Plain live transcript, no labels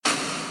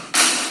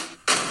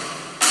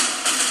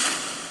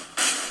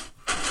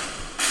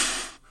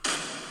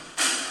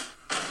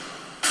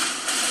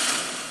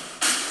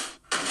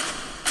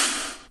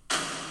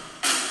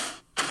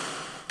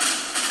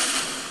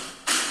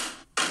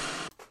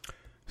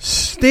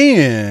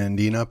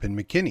Standing up in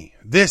McKinney.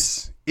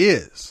 This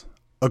is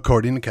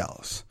According to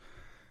Callus.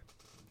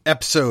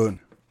 Episode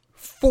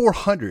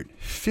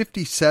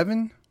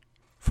 457.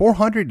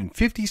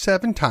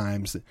 457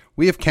 times that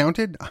we have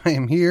counted. I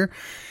am here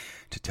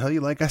to tell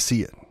you like I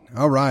see it.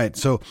 All right.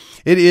 So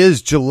it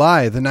is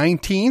July the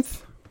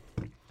 19th.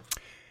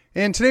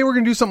 And today we're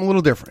going to do something a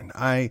little different.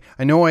 I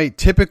know I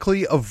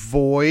typically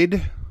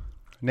avoid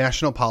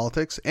national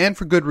politics, and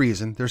for good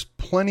reason. There's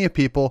plenty of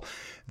people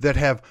that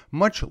have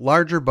much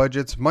larger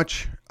budgets,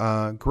 much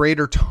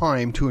greater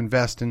time to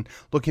invest in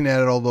looking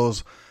at all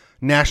those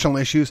national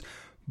issues.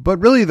 But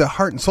really the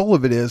heart and soul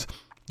of it is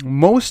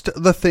most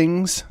of the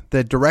things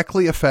that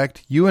directly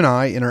affect you and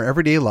I in our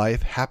everyday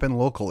life happen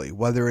locally,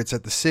 whether it's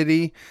at the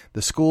city,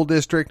 the school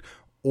district,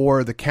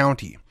 or the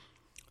county.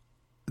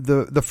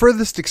 The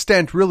furthest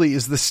extent really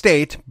is the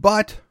state,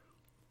 but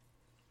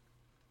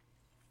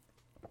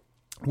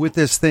with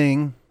this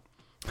thing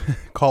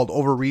called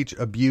overreach,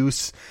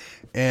 abuse,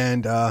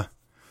 and,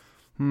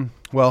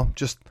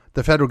 just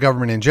the federal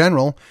government in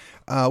general,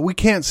 we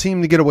can't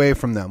seem to get away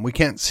from them. We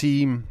can't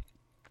seem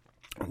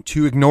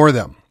to ignore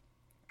them.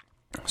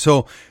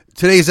 So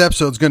today's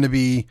episode is going to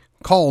be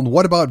called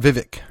What About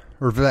Vivek?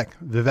 Or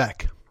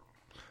Vivek.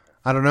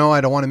 I don't know.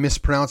 I don't want to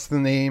mispronounce the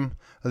name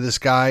of this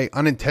guy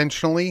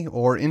unintentionally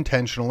or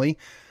intentionally.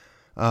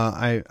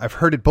 I've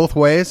heard it both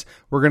ways.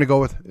 We're going to go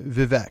with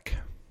Vivek.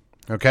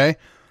 Okay?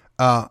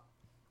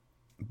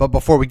 But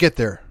before we get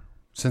there,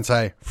 since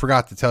I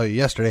forgot to tell you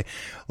yesterday,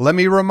 let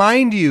me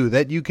remind you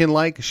that you can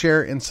like,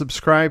 share, and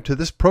subscribe to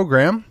this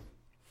program.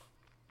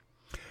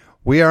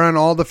 We are on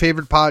all the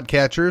favorite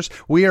podcatchers.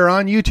 We are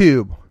on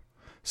YouTube.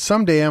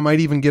 Someday I might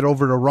even get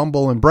over to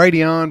Rumble and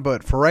Brighteon,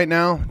 but for right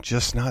now,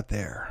 just not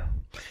there.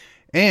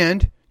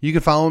 And you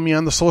can follow me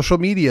on the social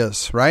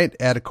medias, right?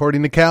 At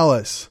According to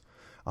Callus.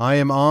 I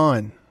am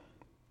on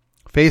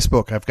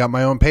Facebook. I've got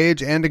my own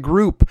page and a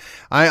group.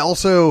 I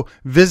also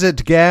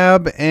visit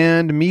Gab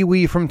and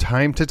MeWe from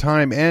time to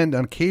time, and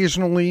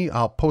occasionally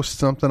I'll post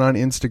something on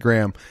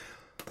Instagram.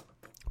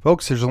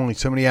 Folks, there's only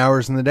so many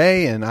hours in the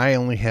day, and I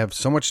only have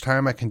so much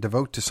time I can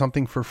devote to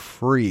something for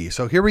free.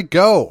 So here we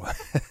go.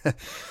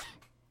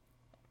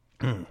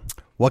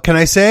 What can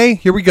I say?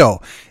 Here we go.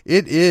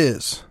 It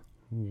is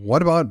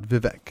What About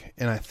Vivek?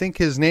 And I think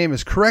his name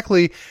is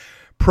correctly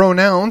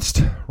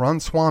pronounced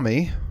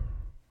Ramaswamy.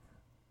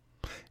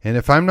 And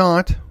if I'm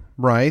not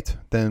right,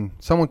 then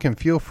someone can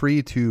feel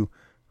free to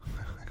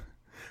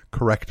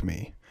correct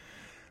me.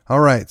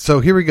 All right, so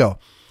here we go.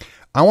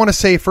 I want to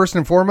say first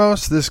and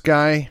foremost, this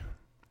guy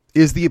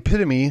is the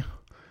epitome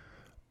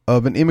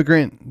of an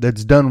immigrant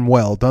that's done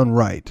well, done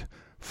right,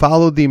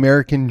 followed the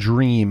American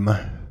dream.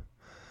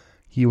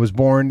 He was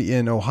born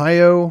in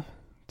Ohio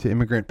to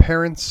immigrant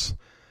parents.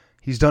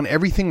 He's done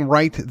everything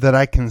right that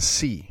I can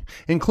see,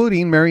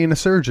 including marrying a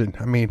surgeon.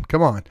 I mean,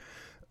 come on.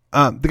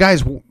 The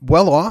guy's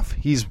well off.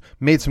 He's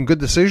made some good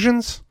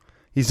decisions.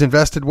 He's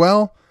invested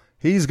well.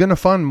 He's going to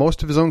fund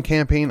most of his own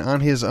campaign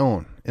on his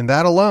own. And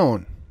that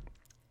alone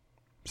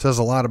says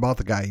a lot about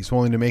the guy. He's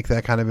willing to make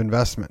that kind of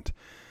investment.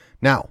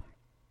 Now,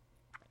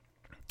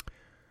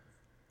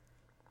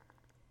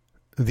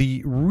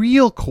 the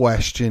real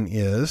question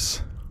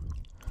is,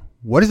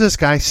 what does this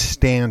guy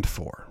stand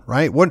for,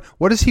 right?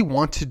 What does he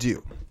want to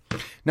do?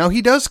 Now,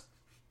 he does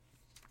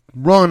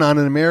run on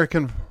an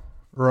America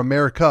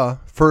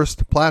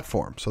First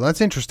platform, so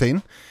that's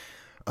interesting.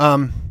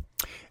 And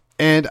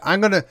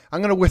I'm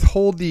gonna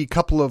withhold the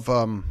couple of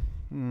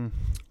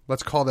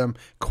let's call them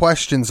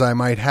questions I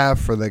might have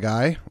for the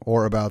guy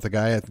or about the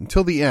guy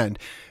until the end.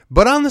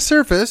 But on the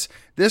surface,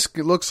 this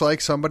looks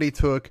like somebody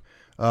took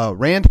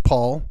Rand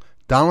Paul,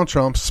 Donald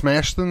Trump,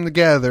 smashed them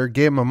together,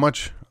 gave him a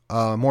much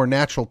more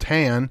natural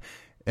tan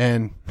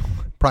and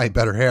probably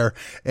better hair,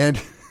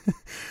 and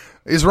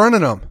is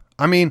running them.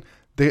 I mean,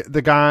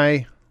 the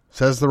guy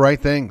says the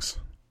right things.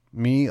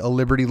 Me, a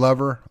liberty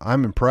lover,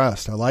 I'm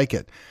impressed. I like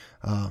it.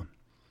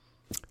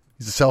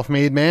 He's a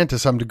self-made man to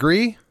some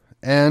degree.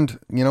 And,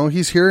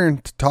 he's here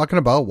and talking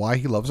about why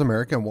he loves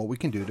America and what we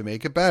can do to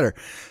make it better.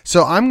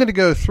 So I'm going to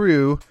go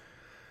through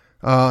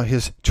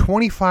his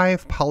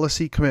 25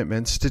 policy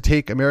commitments to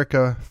take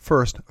America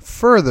first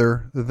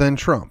further than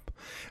Trump.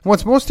 And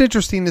what's most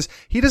interesting is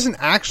he doesn't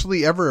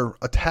actually ever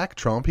attack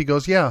Trump. He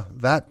goes, yeah,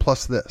 that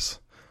plus this.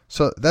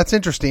 So that's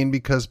interesting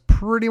because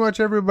pretty much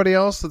everybody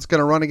else that's going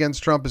to run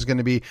against Trump is going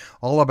to be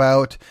all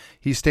about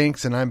he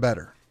stinks and I'm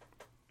better.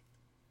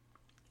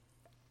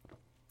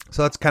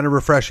 So that's kind of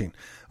refreshing.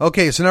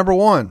 Okay, so number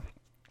one,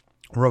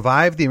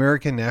 revive the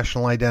American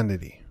national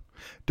identity.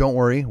 Don't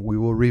worry, we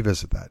will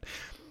revisit that.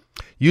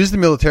 Use the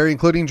military,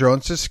 including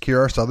drones, to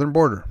secure our southern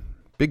border.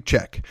 Big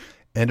check.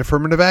 And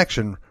affirmative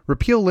action.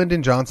 Repeal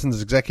Lyndon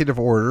Johnson's executive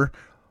order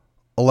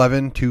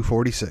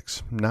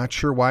 11-246. Not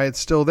sure why it's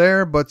still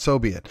there, but so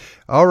be it.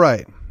 All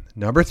right.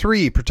 Number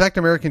 3, protect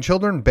American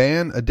children.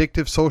 Ban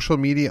addictive social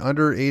media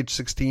under age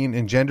 16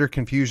 and gender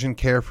confusion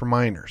care for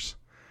minors.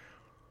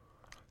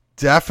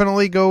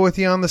 Definitely go with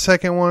you on the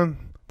second one.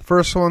 The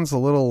first one's a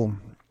little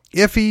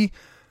iffy,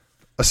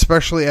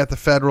 especially at the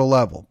federal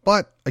level.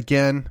 But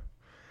again,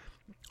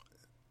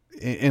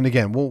 and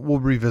again, we'll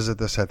revisit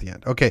this at the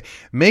end. Okay,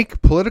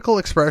 make political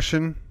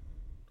expression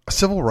a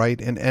civil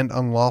right and end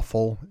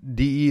unlawful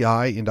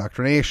DEI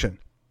indoctrination.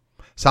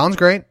 Sounds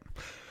great.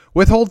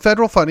 Withhold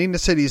federal funding to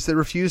cities that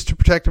refuse to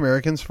protect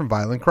Americans from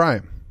violent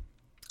crime.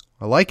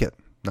 I like it.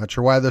 Not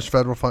sure why there's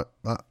federal fund.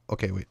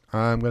 Okay, wait.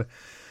 I'm gonna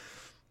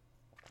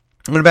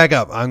back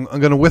up. I'm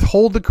gonna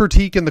withhold the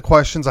critique and the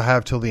questions I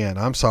have till the end.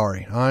 I'm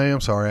sorry. I am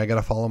sorry. I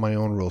gotta follow my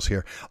own rules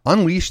here.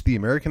 Unleash the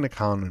American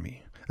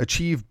economy.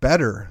 Achieve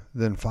better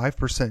than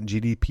 5%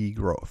 GDP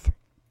growth.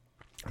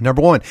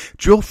 Number 1,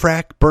 drill,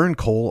 frack, burn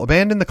coal,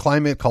 abandon the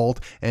climate cult,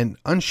 and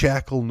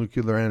unshackle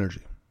nuclear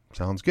energy.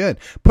 Sounds good.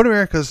 Put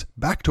America's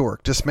back to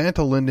work.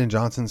 Dismantle Lyndon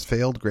Johnson's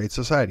failed Great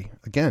Society.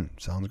 Again,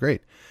 sounds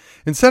great.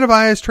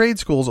 Incentivize trade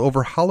schools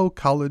over hollow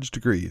college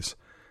degrees.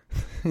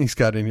 He's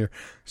got in here,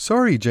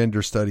 sorry,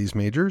 gender studies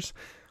majors.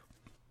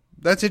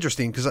 That's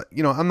interesting because,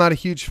 I'm not a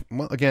huge,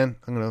 well, again,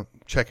 I'm going to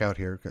check out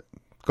here.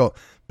 Go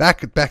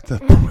back to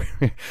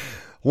the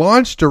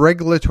launched a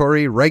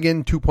regulatory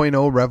Reagan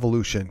 2.0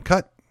 revolution.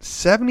 Cut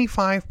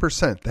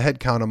 75% the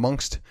headcount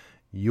amongst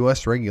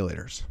U.S.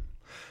 regulators.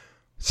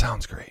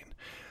 Sounds great.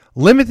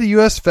 Limit the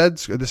U.S.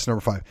 Fed's, this is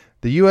number 5,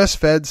 the U.S.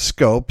 Fed's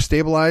scope,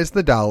 stabilize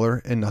the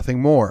dollar, and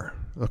nothing more.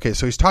 Okay,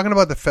 so he's talking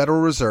about the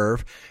Federal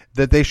Reserve,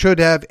 that they should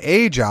have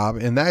a job,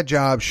 and that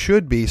job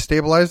should be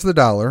stabilize the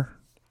dollar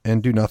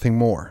and do nothing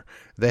more.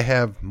 They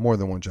have more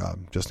than one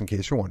job, just in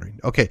case you're wondering.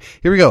 Okay,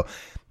 here we go.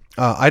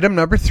 Item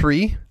number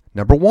 3,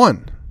 number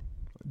 1,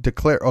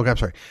 declare, okay, I'm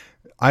sorry.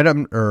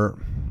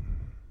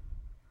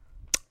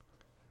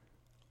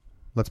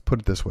 Let's put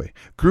it this way.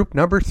 Group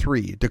number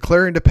 3,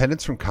 declare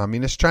independence from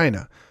Communist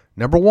China.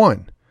 Number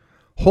 1,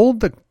 hold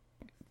the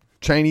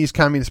Chinese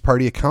Communist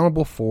Party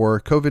accountable for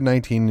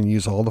COVID-19 and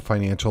use all the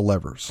financial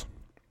levers.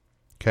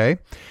 Okay.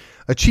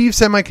 Achieve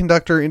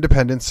semiconductor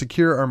independence,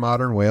 secure our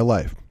modern way of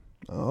life.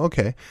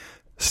 Okay.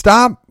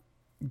 Stop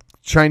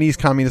Chinese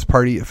Communist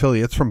Party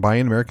affiliates from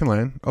buying American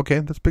land. Okay,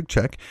 that's a big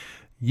check.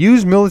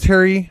 Use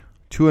military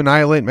to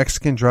annihilate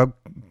Mexican drug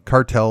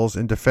cartels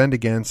and defend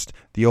against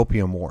the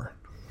opium war.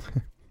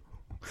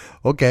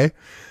 Okay.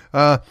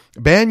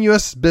 Ban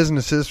U.S.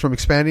 businesses from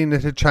expanding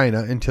into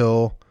China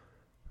until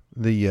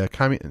the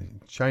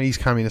Chinese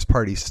Communist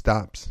Party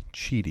stops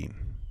cheating.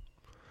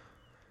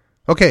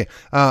 Okay.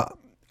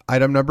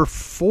 Item number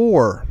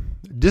 4,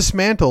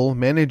 dismantle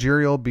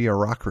managerial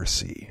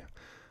bureaucracy.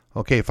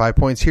 Okay, 5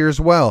 points here as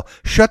well.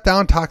 Shut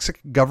down toxic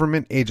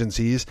government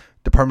agencies,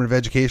 Department of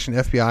Education,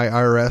 FBI,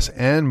 IRS,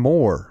 and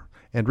more,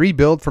 and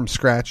rebuild from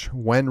scratch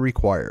when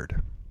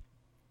required.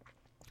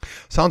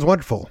 Sounds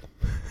wonderful.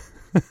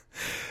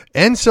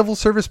 End civil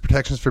service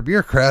protections for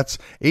bureaucrats,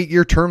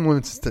 8-year term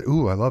limits. I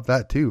love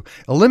that too.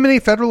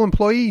 Eliminate federal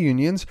employee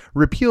unions.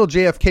 Repeal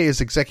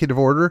JFK's Executive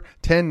Order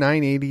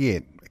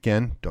 10988.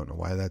 Again, don't know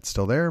why that's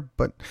still there,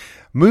 but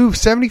move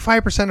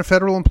 75% of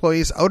federal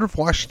employees out of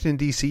Washington,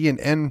 D.C. and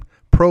end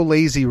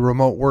pro-lazy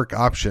remote work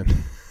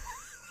option.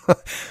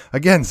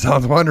 Again,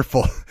 sounds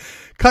wonderful.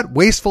 Cut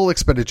wasteful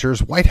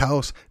expenditures. White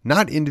House,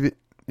 not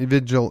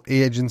individual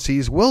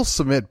agencies, will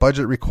submit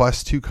budget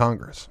requests to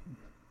Congress.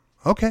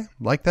 Okay,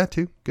 like that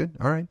too. Good.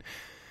 All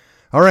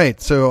right.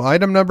 So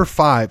item number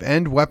 5,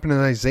 end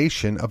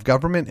weaponization of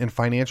government and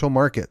financial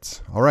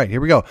markets. All right,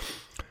 here we go.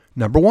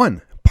 Number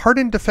 1,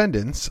 pardon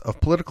defendants of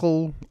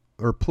political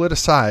or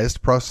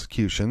politicized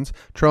prosecutions,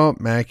 Trump,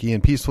 Mackey,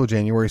 and peaceful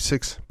January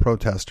 6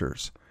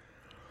 protesters.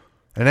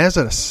 And as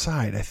an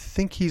aside, I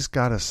think he's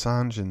got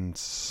Assange and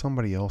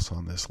somebody else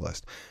on this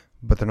list,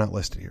 but they're not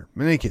listed here.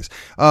 In any case,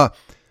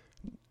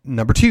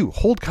 number 2,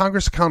 hold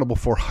Congress accountable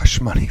for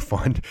hush money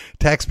fund.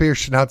 Taxpayers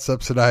should not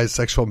subsidize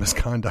sexual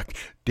misconduct.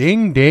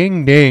 Ding,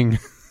 ding, ding.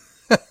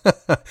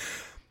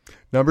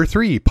 Number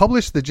 3,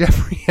 publish the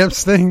Jeffrey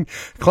Epstein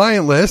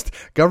client list.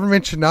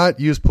 Government should not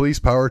use police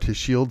power to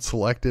shield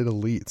selected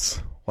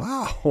elites.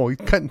 Wow,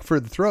 he's cutting for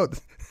the throat.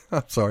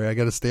 I'm sorry, I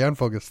got to stay on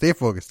focus. Stay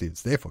focused, Steve.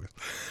 Stay focused.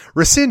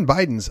 Rescind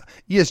Biden's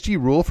ESG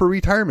rule for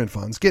retirement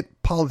funds.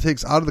 Get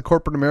politics out of the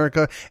corporate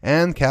America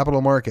and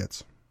capital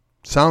markets.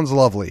 Sounds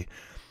lovely.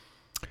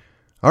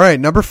 All right,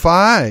 number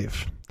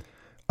 5.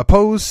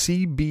 Oppose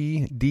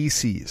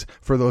CBDCs.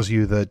 For those of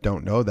you that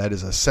don't know, that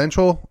is a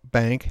central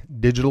bank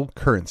digital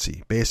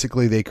currency.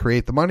 Basically, they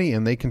create the money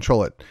and they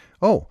control it.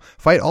 Oh,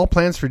 fight all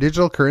plans for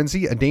digital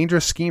currency, a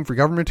dangerous scheme for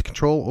government to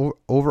control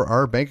over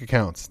our bank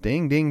accounts.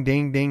 Ding, ding,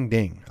 ding, ding,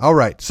 ding. All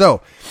right,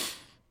 so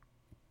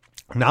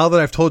now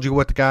that I've told you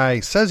what the guy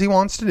says he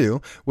wants to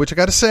do, which I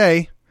got to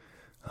say,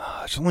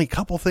 there's only a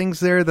couple things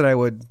there that I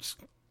would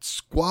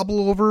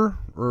squabble over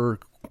or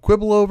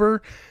quibble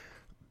over.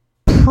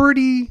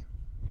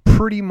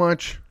 Pretty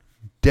much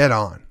dead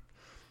on.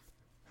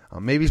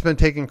 Maybe he's been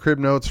taking crib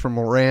notes from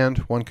Rand.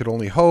 One could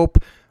only hope.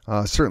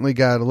 Certainly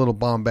got a little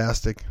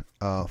bombastic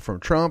from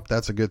Trump.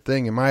 That's a good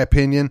thing, in my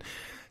opinion.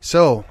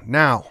 So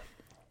now,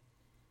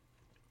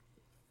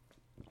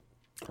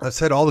 I've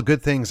said all the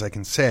good things I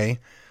can say.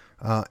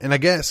 And I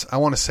guess I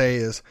want to say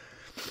is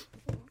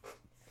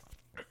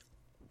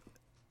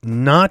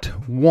not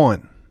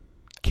one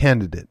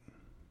candidate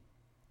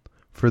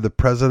for the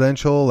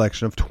presidential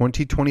election of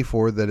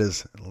 2024 that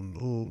is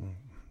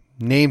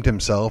named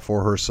himself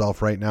or herself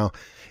right now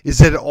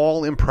is at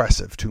all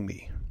impressive to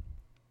me.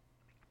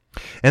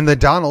 And the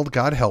Donald,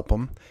 God help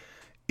him,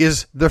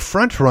 is the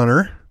front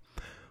runner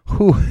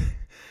who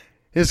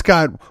has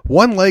got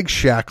one leg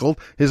shackled,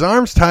 his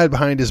arms tied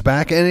behind his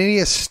back, and he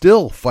is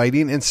still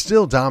fighting and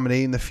still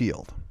dominating the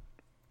field.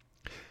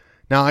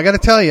 Now, I got to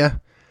tell you,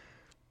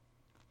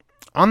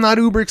 I'm not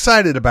uber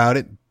excited about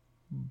it,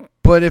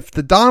 but if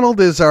the Donald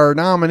is our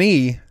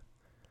nominee,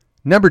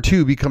 number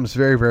 2 becomes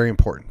very, very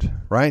important,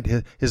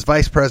 right? His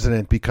vice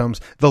president becomes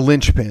the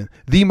linchpin,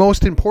 the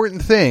most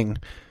important thing.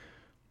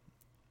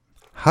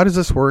 How does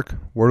this work?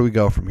 Where do we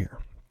go from here?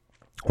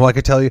 Well, I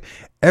can tell you,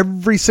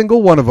 every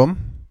single one of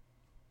them,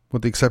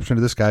 with the exception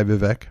of this guy,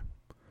 Vivek,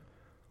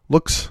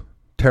 looks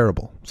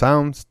terrible,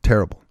 sounds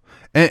terrible.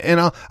 And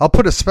I'll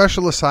put a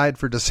special aside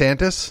for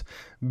DeSantis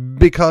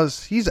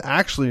because he's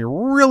actually a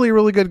really,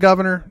 really good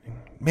governor.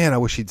 Man, I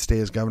wish he'd stay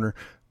as governor.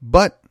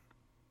 But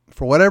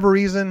for whatever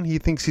reason, he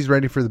thinks he's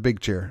ready for the big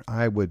chair.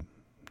 I would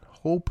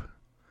hope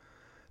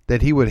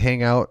that he would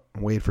hang out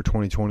and wait for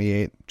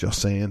 2028,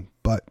 just saying.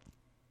 But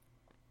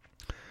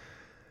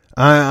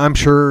I'm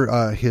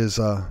sure his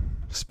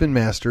spin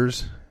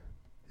masters,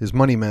 his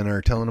money men,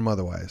 are telling him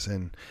otherwise.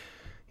 And,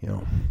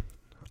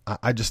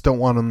 I just don't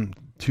want him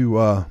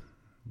to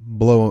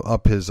blow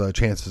up his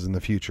chances in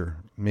the future.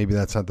 Maybe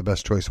that's not the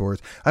best choice of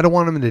words. I don't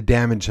want him to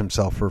damage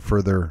himself for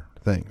further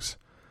things.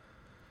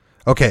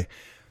 Okay,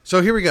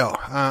 so here we go.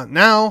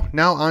 Now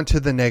on to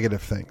the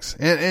negative things.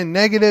 And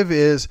negative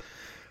is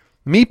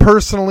me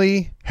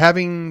personally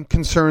having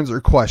concerns or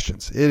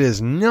questions. It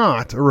is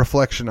not a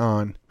reflection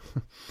on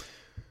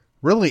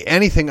really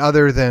anything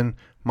other than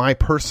my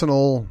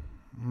personal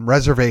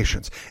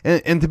reservations.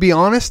 And to be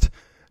honest,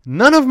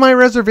 none of my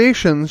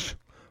reservations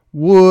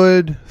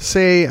would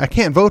say I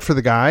can't vote for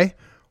the guy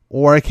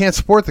or I can't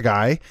support the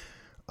guy.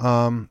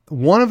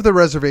 One of the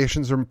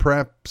reservations, or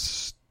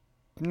perhaps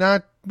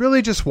not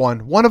really just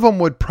one. One of them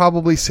would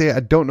probably say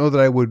I don't know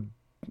that I would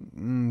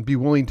be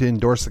willing to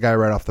endorse the guy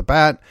right off the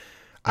bat.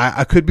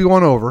 I could be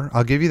won over.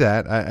 I'll give you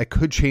that. I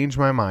could change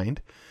my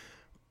mind.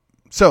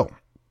 So,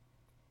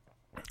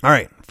 all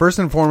right. First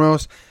and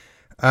foremost,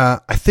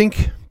 I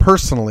think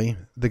personally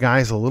the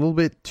guy's a little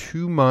bit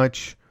too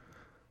much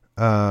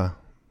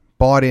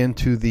bought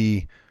into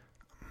the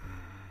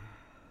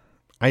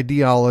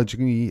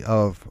ideology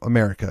of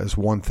America is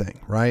one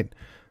thing, right?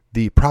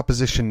 The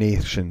proposition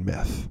nation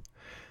myth.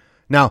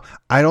 Now,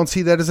 I don't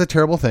see that as a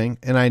terrible thing,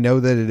 and I know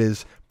that it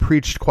is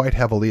preached quite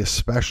heavily,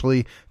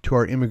 especially to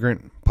our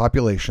immigrant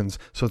populations,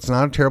 so it's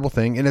not a terrible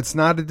thing, and it's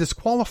not a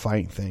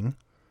disqualifying thing,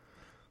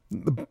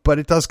 but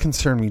it does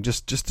concern me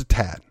just a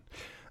tad,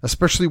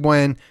 especially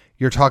when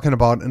you're talking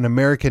about an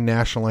American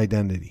national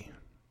identity.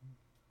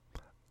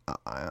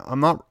 I'm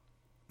not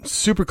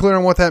super clear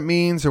on what that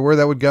means or where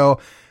that would go.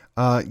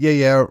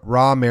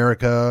 Raw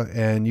America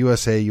and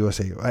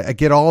USA. I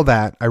get all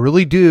that. I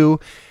really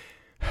do.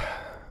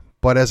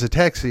 But as a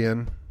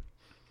Texian,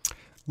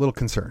 little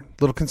concerned.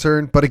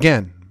 But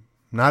again,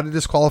 not a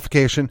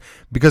disqualification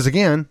because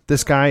again,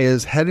 this guy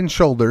is head and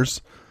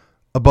shoulders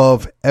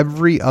above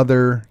every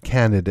other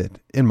candidate,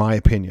 in my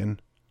opinion,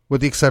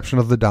 with the exception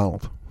of the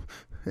Donald.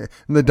 And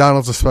the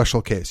Donald's a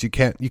special case. You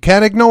can't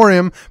ignore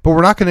him, but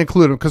we're not going to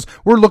include him because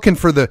we're looking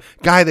for the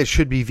guy that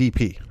should be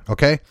VP.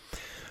 Okay.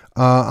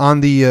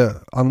 On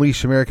the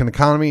Unleash American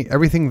Economy,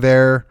 everything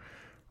there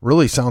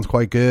really sounds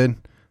quite good.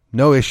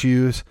 No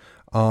issues.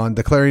 On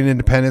declaring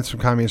independence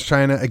from communist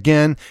China,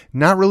 again,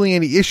 not really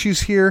any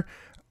issues here.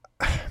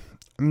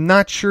 I'm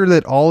not sure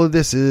that all of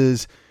this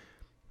is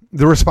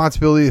the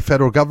responsibility of the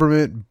federal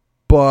government,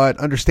 but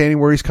understanding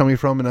where he's coming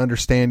from and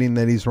understanding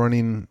that he's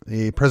running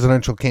a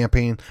presidential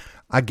campaign,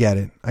 I get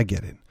it.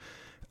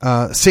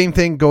 Same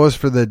thing goes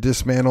for the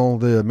dismantle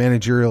the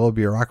managerial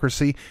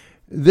bureaucracy.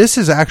 This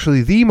is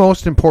actually the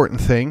most important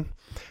thing,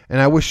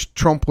 and I wish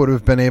Trump would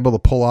have been able to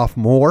pull off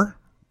more.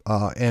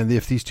 And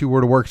if these two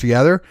were to work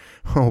together,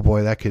 oh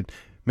boy, that could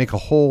make a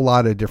whole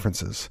lot of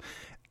differences.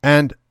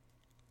 And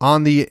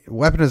on the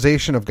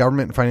weaponization of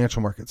government and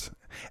financial markets,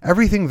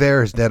 everything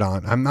there is dead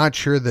on. I'm not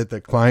sure that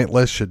the client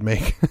list should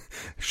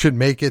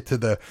make it to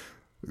the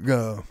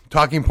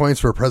talking points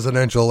for a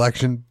presidential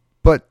election.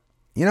 But,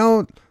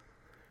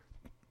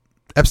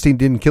 Epstein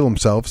didn't kill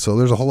himself, so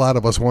there's a whole lot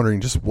of us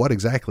wondering just what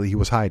exactly he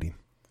was hiding.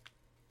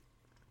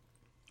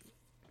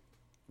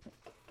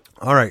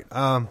 All right.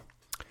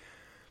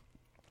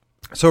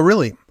 So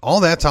really, all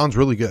that sounds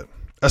really good.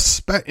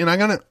 And I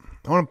want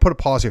to put a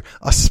pause here.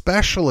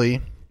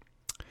 Especially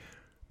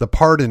the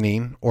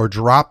pardoning or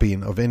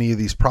dropping of any of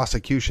these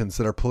prosecutions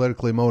that are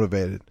politically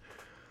motivated.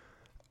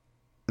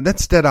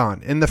 That's dead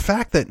on. And the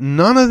fact that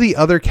none of the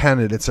other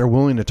candidates are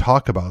willing to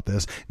talk about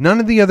this, none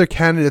of the other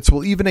candidates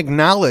will even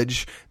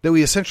acknowledge that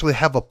we essentially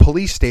have a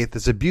police state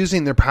that's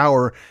abusing their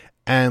power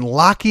and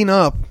locking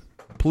up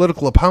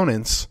political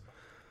opponents.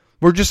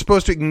 We're just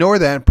supposed to ignore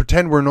that and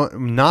pretend we're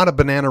not a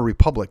banana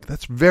republic.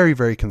 That's very,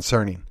 very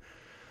concerning.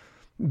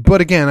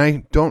 But again,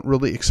 I don't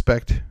really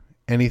expect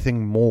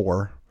anything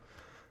more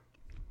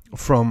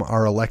from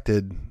our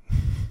elected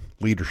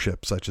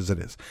leadership, such as it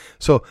is.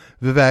 So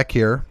Vivek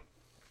here,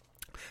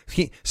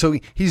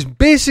 he's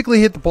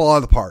basically hit the ball out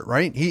of the park,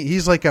 right?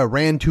 He's like a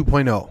Rand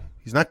 2.0.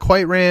 He's not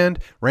quite Rand.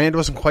 Rand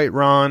wasn't quite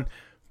Ron,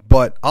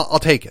 but I'll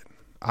take it.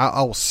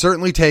 I'll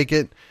certainly take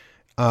it.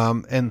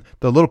 And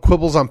the little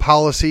quibbles on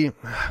policy,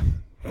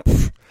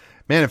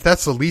 man, if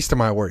that's the least of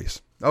my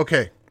worries.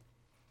 Okay.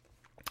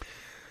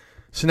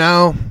 So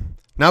now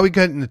we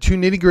got into two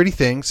nitty-gritty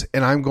things,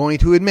 and I'm going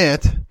to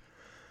admit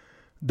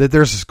that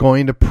there's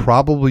going to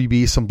probably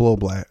be some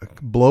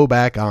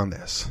blowback on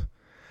this.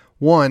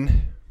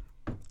 One,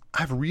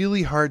 I have a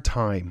really hard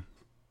time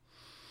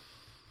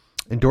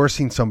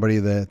endorsing somebody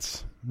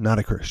that's not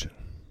a Christian.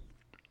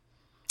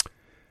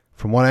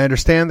 From what I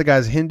understand, the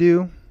guy's a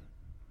Hindu.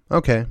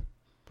 Okay.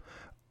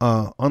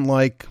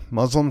 Unlike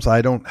Muslims,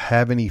 I don't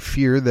have any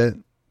fear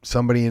that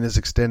somebody in his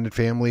extended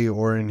family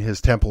or in his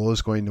temple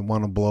is going to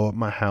want to blow up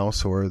my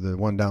house or the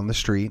one down the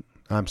street.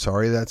 I'm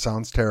sorry, that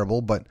sounds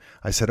terrible, but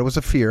I said it was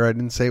a fear. I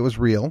didn't say it was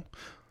real.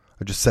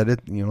 I just said it,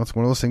 it's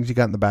one of those things you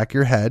got in the back of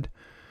your head.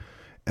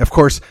 Of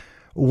course,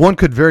 one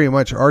could very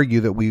much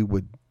argue that we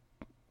would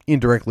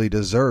indirectly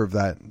deserve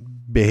that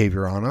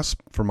behavior on us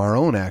from our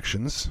own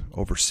actions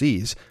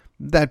overseas.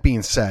 That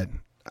being said,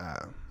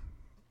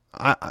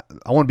 I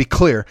want to be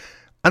clear.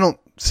 I don't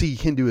see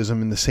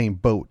Hinduism in the same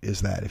boat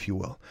as that, if you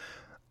will.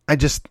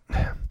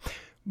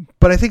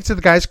 But I think to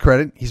the guy's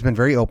credit, he's been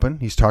very open.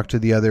 He's talked to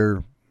the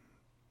other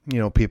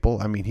people.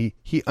 I mean,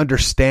 he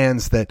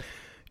understands that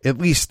at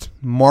least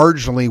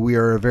marginally we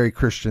are a very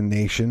Christian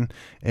nation,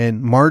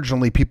 and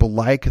marginally people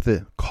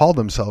call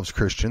themselves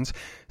Christians.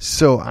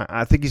 So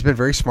I think he's been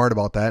very smart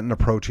about that and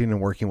approaching and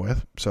working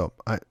with. So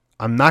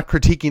I'm not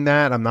critiquing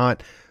that. I'm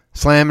not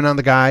slamming on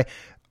the guy.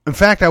 In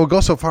fact, I would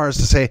go so far as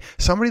to say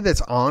somebody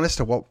that's honest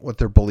about what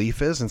their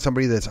belief is and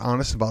somebody that's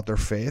honest about their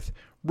faith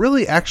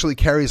really actually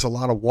carries a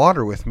lot of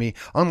water with me,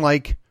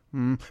 unlike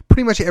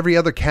pretty much every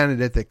other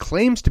candidate that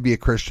claims to be a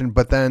Christian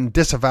but then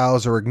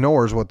disavows or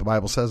ignores what the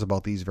Bible says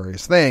about these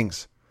various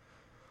things.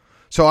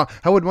 So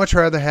I would much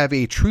rather have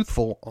a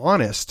truthful,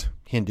 honest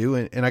Hindu,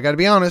 and I got to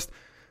be honest,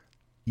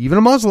 even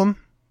a Muslim,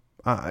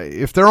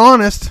 if they're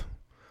honest,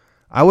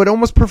 I would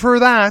almost prefer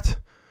that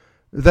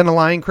than a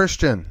lying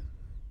Christian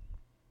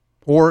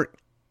or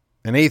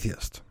an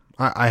atheist.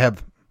 I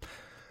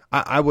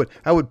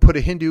would put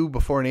a Hindu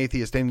before an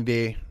atheist any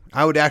day.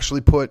 I would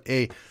actually put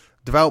a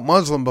devout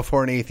Muslim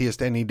before an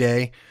atheist any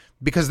day,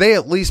 because they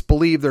at least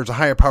believe there's a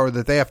higher power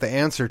that they have to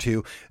answer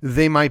to.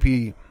 They might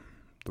be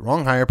the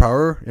wrong higher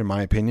power, in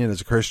my opinion,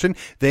 as a Christian.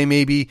 They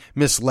may be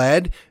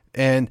misled,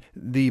 and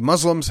the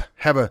Muslims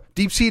have a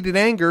deep-seated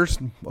anger,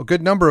 a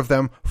good number of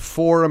them,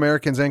 for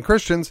Americans and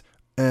Christians,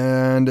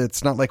 and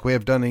it's not like we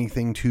have done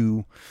anything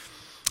to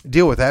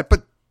deal with that.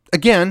 But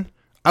again,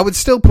 I would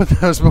still put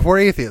those before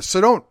atheists. So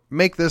don't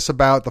make this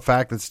about the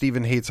fact that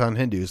Stephen hates on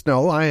Hindus.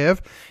 No, I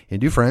have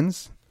Hindu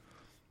friends,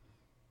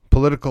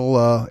 political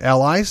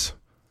allies.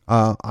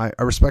 I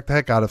respect the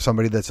heck out of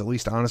somebody that's at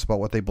least honest about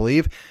what they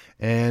believe.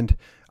 And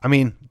I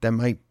mean, that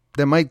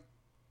might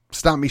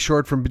stop me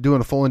short from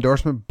doing a full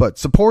endorsement, but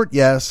support,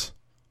 yes.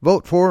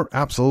 Vote for,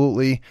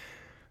 absolutely.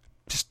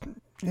 Just,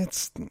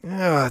 it's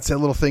that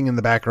little thing in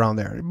the background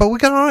there. But we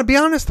got to be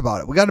honest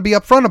about it. We got to be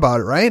upfront about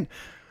it, right?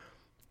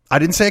 I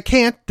didn't say I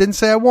can't, didn't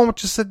say I won't,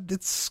 just said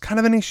it's kind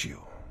of an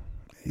issue.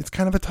 It's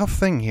kind of a tough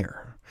thing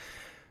here.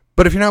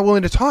 But if you're not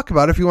willing to talk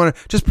about it, if you want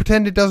to just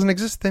pretend it doesn't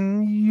exist,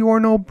 then you're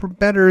no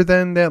better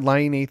than that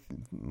lying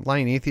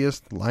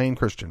atheist, lying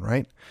Christian,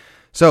 right?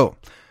 So,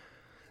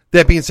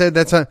 that being said,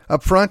 that's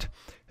up front.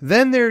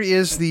 Then there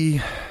is the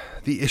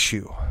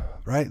issue,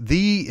 right?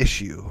 The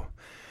issue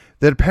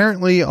that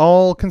apparently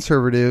all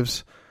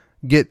conservatives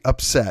get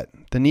upset.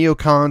 The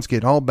neocons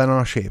get all bent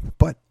out of shape.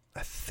 But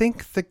I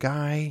think the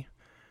guy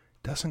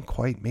doesn't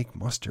quite make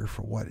muster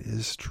for what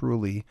is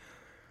truly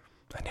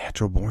a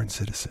natural-born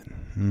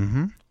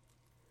citizen.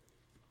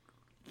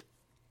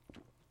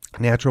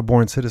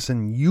 Natural-born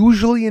citizen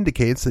usually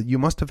indicates that you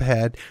must have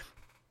had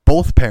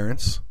both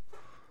parents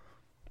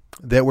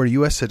that were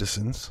U.S.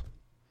 citizens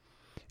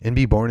and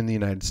be born in the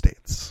United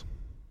States.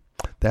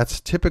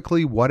 That's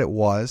typically what it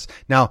was.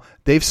 Now,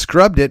 they've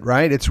scrubbed it,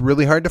 right? It's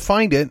really hard to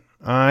find it.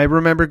 I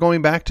remember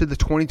going back to the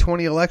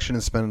 2020 election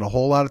and spending a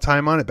whole lot of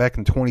time on it. Back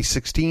in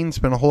 2016,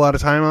 spent a whole lot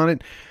of time on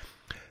it.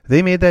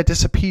 They made that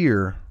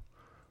disappear.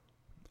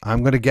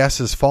 I'm going to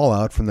guess as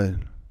fallout from the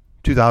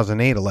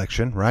 2008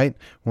 election, right?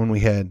 When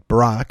we had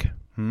Barack.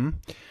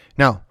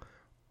 Now,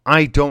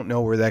 I don't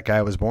know where that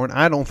guy was born.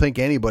 I don't think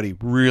anybody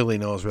really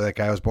knows where that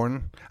guy was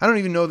born. I don't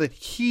even know that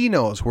he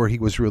knows where he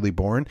was really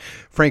born.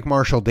 Frank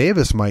Marshall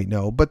Davis might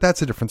know, but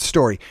that's a different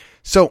story.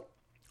 So,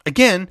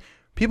 again,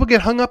 people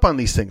get hung up on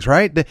these things,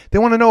 right? They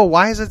want to know,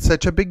 why is it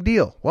such a big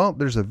deal? Well,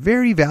 there's a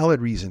very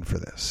valid reason for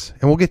this,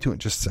 and we'll get to it in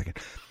just a second.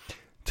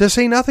 To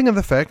say nothing of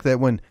the fact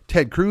that when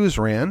Ted Cruz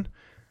ran,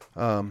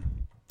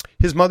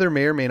 his mother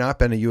may or may not have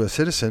been a U.S.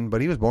 citizen, but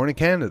he was born in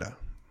Canada.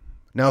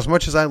 Now, as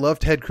much as I love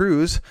Ted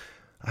Cruz,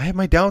 I have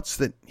my doubts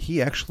that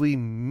he actually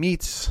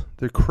meets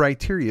the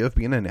criteria of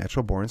being a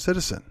natural-born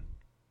citizen.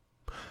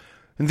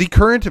 the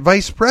current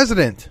vice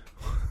president.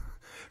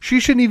 She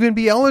shouldn't even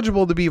be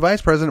eligible to be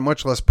vice president,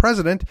 much less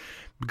president,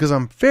 because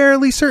I'm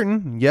fairly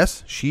certain,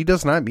 yes, she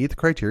does not meet the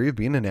criteria of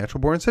being a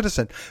natural-born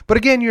citizen. But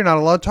again, you're not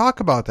allowed to talk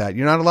about that.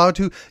 You're not allowed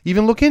to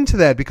even look into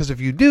that, because if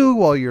you do,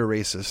 well, you're a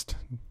racist,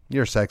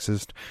 you're a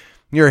sexist,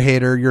 you're a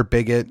hater, you're a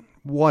bigot,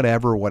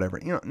 whatever.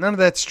 None of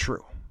that's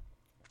true.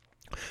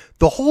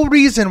 The whole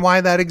reason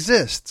why that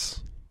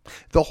exists,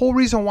 the whole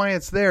reason why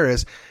it's there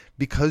is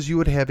because you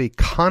would have a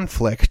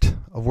conflict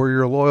of where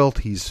your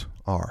loyalties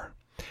are.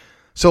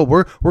 So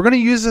we're going to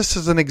use this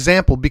as an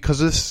example because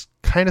this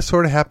kind of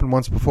sort of happened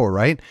once before,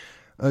 right?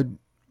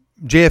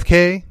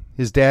 JFK,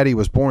 his daddy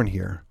was born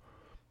here.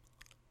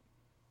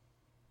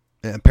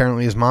 And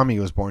apparently his mommy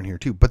was born here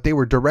too, but they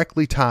were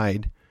directly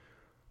tied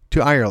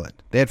to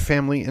Ireland. They had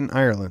family in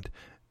Ireland.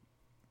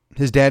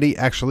 His daddy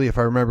actually, if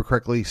I remember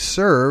correctly,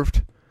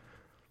 served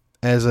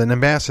as an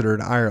ambassador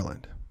to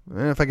Ireland.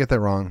 If I get that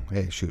wrong,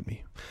 hey, shoot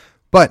me.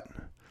 But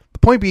the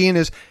point being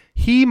is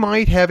he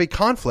might have a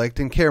conflict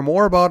and care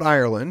more about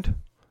Ireland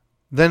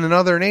than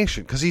another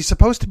nation because he's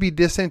supposed to be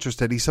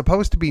disinterested. He's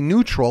supposed to be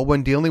neutral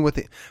when dealing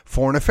with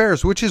foreign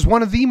affairs, which is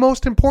one of the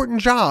most important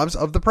jobs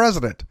of the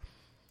president.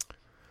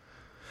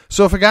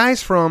 So if a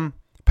guy's from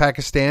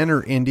Pakistan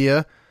or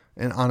India,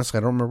 and honestly,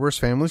 I don't remember where his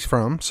family's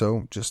from,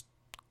 so just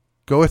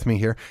go with me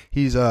here.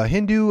 He's a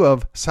Hindu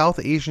of South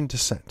Asian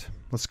descent.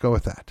 Let's go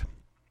with that.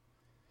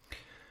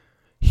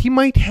 He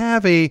might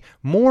have a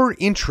more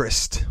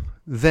interest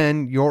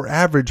than your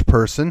average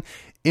person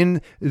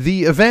in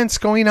the events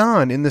going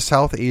on in the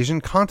South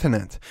Asian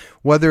continent,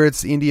 whether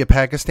it's India,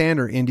 Pakistan,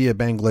 or India,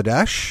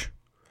 Bangladesh,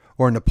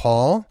 or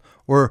Nepal,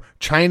 or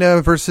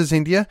China versus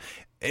India,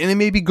 and it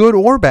may be good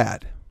or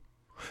bad.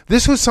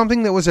 This was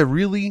something that was a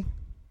really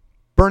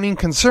burning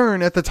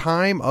concern at the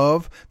time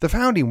of the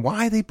founding,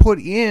 why they put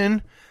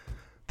in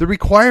the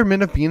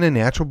requirement of being a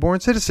natural-born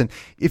citizen.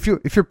 If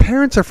your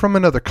parents are from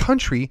another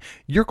country,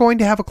 you're going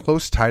to have a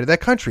close tie to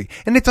that country.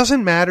 And it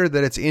doesn't matter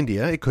that it's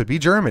India. It could be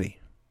Germany.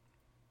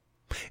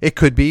 It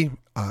could be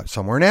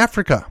somewhere in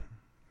Africa,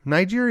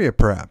 Nigeria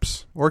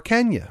perhaps, or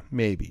Kenya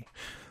maybe.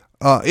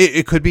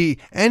 It could be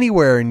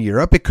anywhere in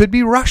Europe. It could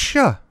be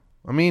Russia.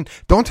 I mean,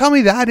 don't tell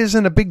me that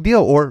isn't a big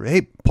deal. Or,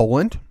 hey,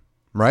 Poland,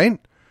 right?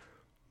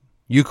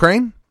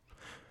 Ukraine?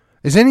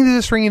 Is any of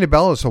this ringing a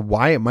bell as to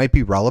why it might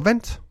be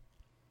relevant?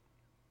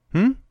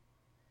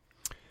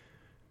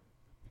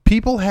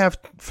 People have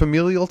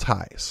familial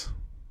ties.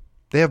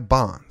 They have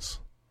bonds.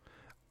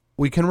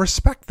 We can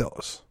respect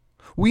those.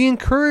 We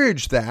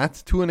encourage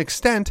that to an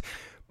extent,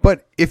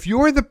 but if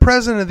you're the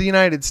president of the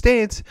United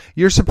States,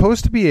 you're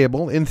supposed to be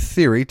able, in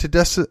theory,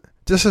 to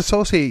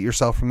disassociate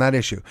yourself from that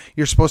issue.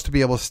 You're supposed to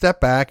be able to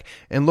step back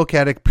and look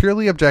at it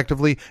purely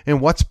objectively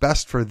and what's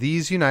best for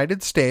these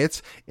United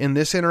States in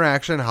this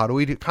interaction. How do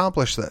we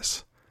accomplish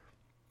this?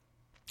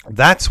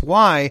 That's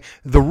why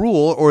the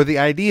rule or the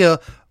idea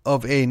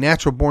of a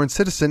natural-born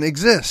citizen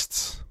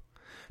exists.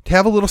 To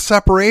have a little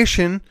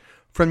separation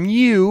from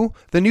you,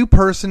 the new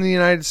person in the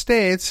United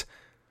States,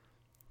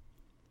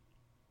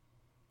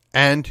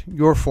 and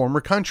your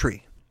former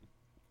country.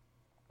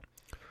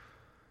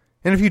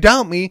 And if you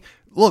doubt me,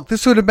 look,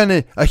 this would have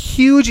been a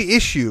huge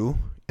issue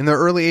in the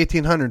early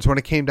 1800s when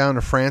it came down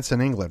to France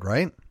and England,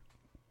 right?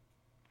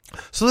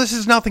 So this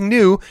is nothing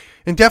new,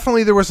 and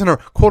definitely there wasn't a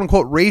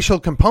quote-unquote racial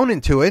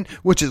component to it,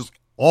 which is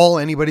all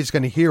anybody's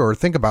going to hear or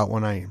think about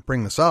when I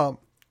bring this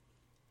up.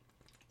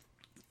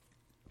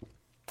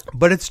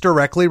 But it's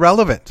directly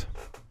relevant.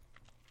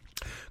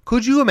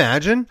 Could you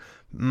imagine,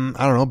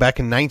 I don't know, back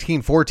in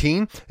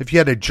 1914, if you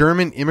had a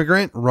German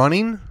immigrant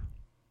running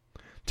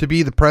to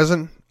be the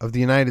president of the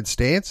United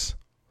States?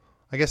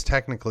 I guess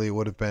technically it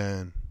would have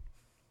been...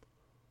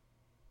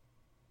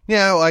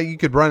 Yeah, well, you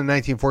could run in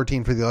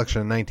 1914 for the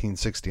election in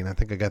 1916. I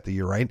think I got the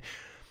year right.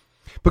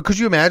 But could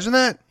you imagine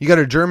that? You got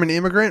a German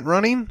immigrant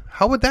running?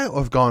 How would that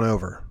have gone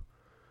over?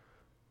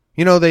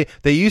 You know, they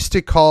used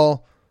to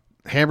call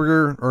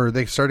hamburger, or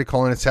they started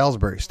calling it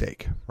Salisbury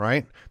steak,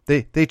 right?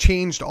 They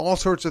changed all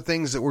sorts of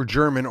things that were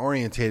German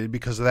orientated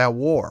because of that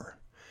war.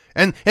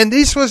 And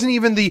this wasn't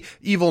even the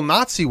evil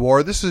Nazi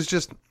war. This was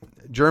just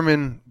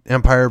German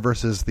Empire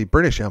versus the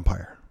British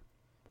Empire,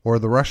 or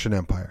the Russian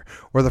Empire,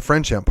 or the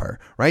French Empire,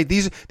 right?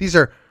 These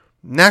are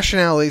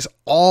nationalities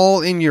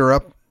all in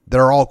Europe that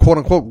are all quote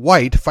unquote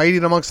white,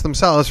 fighting amongst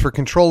themselves for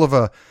control of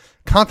a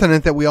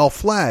continent that we all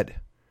fled.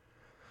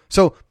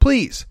 So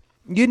please,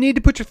 you need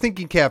to put your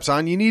thinking caps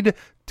on. You need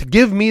to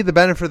give me the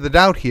benefit of the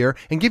doubt here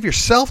and give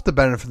yourself the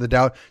benefit of the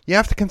doubt. You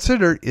have to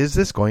consider, is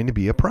this going to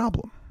be a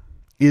problem?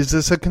 Is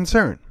this a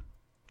concern?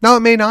 Now,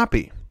 it may not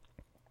be.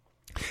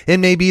 It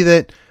may be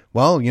that,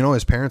 well, you know,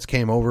 his parents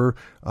came over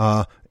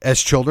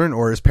as children,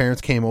 or his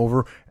parents came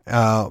over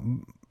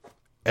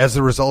as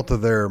a result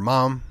of their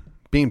mom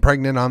being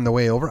pregnant on the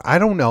way over. I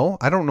don't know.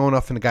 I don't know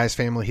enough in the guy's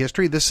family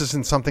history. This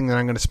isn't something that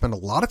I'm going to spend a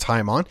lot of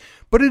time on,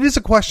 but it is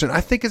a question. I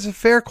think it's a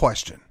fair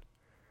question.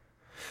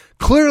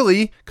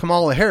 Clearly,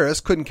 Kamala Harris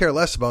couldn't care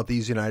less about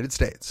these United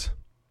States.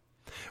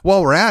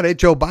 While we're at it,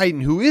 Joe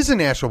Biden, who is a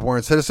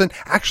natural-born citizen,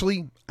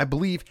 actually, I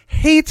believe,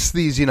 hates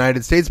these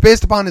United States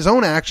based upon his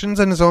own actions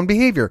and his own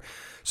behavior.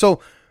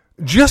 So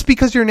just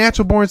because you're a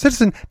natural-born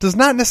citizen does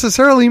not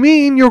necessarily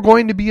mean you're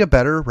going to be a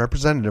better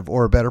representative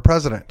or a better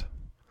president.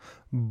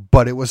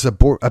 But it was a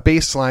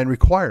baseline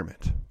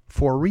requirement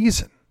for a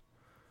reason.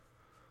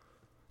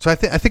 So I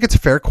think it's a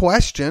fair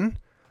question,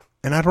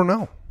 and I don't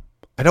know.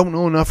 I don't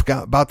know enough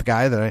about the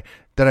guy that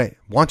I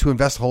want to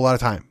invest a whole lot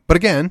of time. But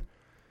again,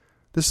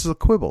 this is a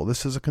quibble.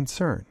 This is a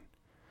concern.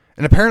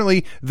 And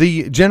apparently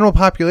the general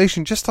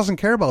population just doesn't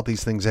care about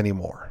these things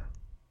anymore.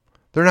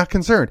 They're not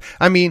concerned.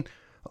 I mean,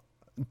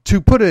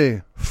 to put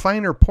a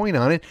finer point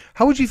on it,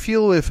 how would you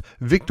feel if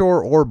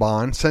Viktor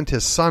Orban sent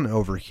his son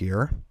over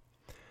here,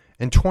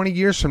 and 20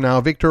 years from now,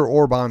 Viktor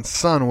Orban's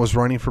son was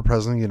running for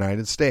president of the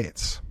United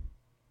States?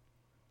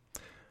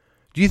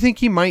 Do you think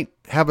he might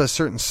have a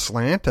certain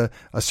slant, a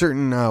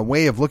certain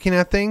way of looking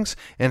at things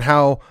and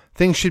how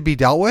things should be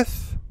dealt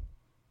with?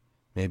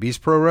 Maybe he's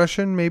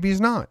pro-Russian, maybe he's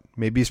not.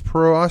 Maybe he's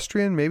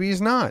pro-Austrian, maybe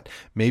he's not.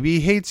 Maybe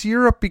he hates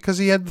Europe because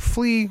he had to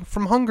flee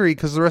from Hungary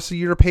because the rest of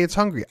Europe hates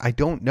Hungary. I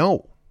don't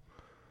know.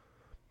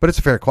 But it's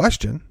a fair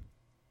question.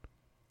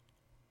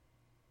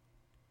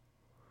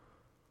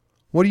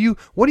 What do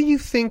you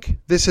think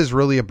this is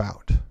really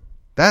about?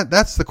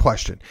 That's the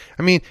question.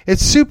 I mean,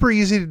 it's super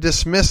easy to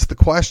dismiss the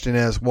question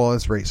as, well,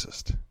 it's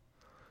racist.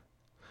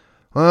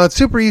 It's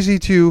super easy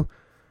to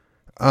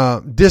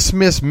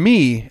dismiss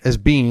me as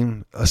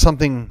being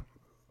something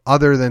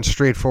other than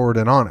straightforward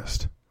and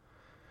honest.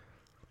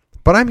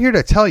 But I'm here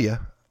to tell you,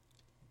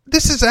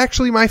 this is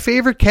actually my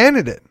favorite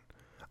candidate.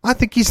 I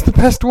think he's the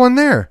best one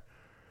there.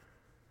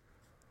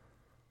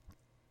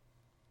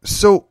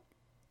 So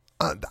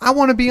I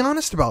want to be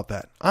honest about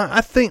that.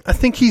 I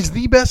think he's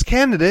the best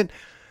candidate,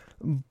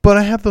 but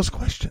I have those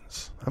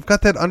questions. I've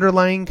got that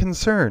underlying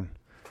concern.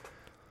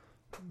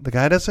 The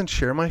guy doesn't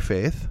share my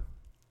faith,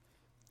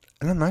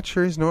 and I'm not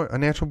sure he's a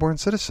natural-born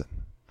citizen.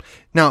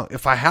 Now,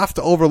 if I have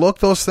to overlook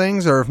those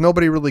things, or if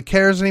nobody really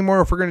cares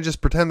anymore, if we're going to just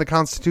pretend the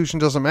Constitution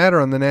doesn't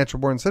matter on the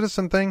natural-born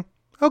citizen thing,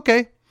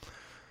 okay.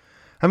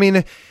 I mean,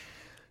 if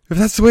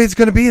that's the way it's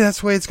going to be,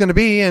 that's the way it's going to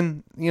be.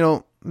 And,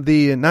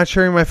 the not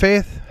sharing my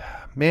faith,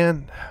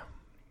 man,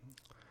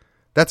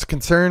 that's a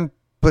concern,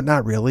 but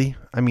not really.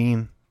 I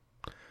mean,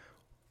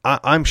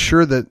 I'm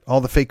sure that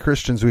all the fake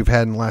Christians we've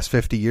had in the last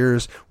 50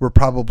 years were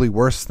probably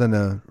worse than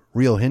a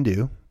real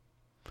Hindu.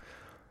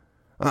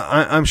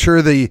 I'm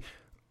sure the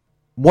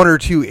one or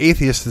two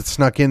atheists that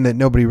snuck in that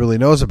nobody really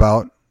knows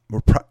about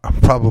were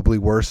probably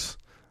worse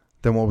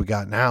than what we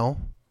got now,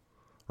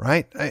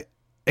 right?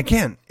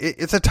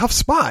 It's a tough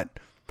spot.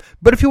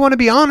 But if you want to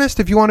be honest,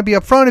 if you want to be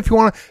upfront, if you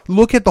want to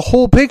look at the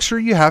whole picture,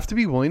 you have to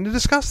be willing to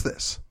discuss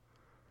this.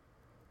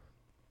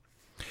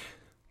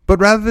 But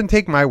rather than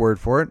take my word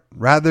for it,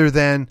 rather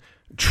than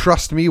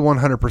trust me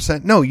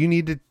 100%, no, you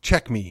need to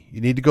check me. You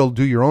need to go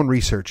do your own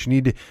research. You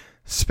need to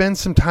spend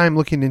some time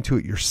looking into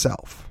it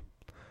yourself.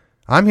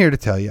 I'm here to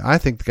tell you, I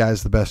think the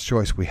guy's the best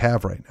choice we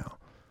have right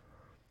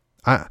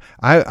now.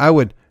 I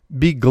would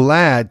be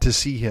glad to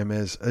see him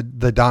as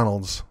the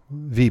Donald's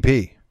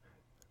VP.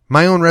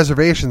 My own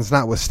reservations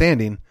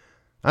notwithstanding,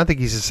 I think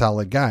he's a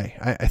solid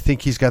guy. I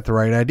think he's got the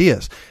right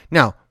ideas.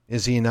 Now,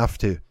 is he enough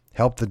to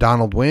help the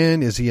Donald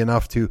win? Is he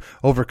enough to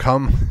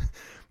overcome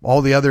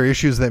all the other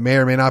issues that may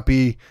or may not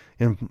be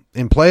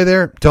in play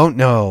there? Don't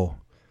know.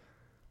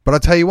 But I'll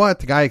tell you what,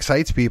 the guy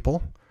excites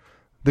people.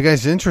 The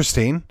guy's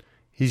interesting.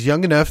 He's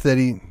young enough that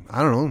he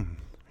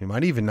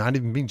might even not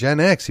even be Gen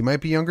X. He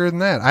might be younger than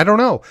that. I don't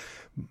know.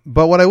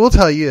 But what I will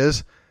tell you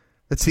is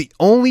that's the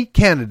only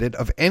candidate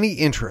of any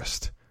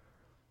interest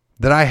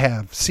that I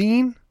have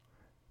seen,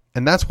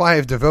 and that's why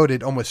I've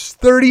devoted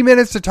almost 30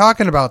 minutes to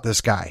talking about this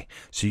guy.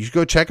 So you should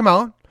go check him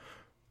out.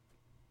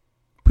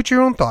 Put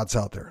your own thoughts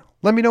out there.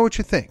 Let me know what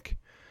you think.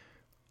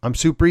 I'm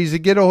super easy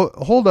to get a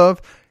hold of,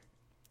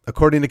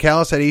 according to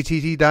Callis at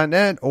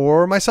att.net,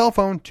 or my cell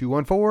phone,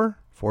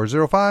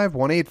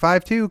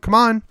 214-405-1852. Come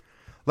on.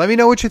 Let me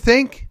know what you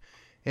think,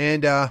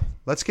 and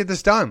let's get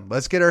this done.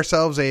 Let's get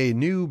ourselves a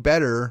new,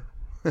 better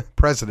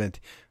president.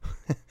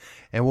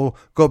 And we'll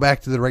go back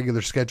to the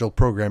regular scheduled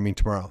programming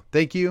tomorrow.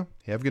 Thank you.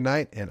 Have a good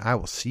night, and I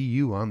will see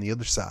you on the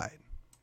other side.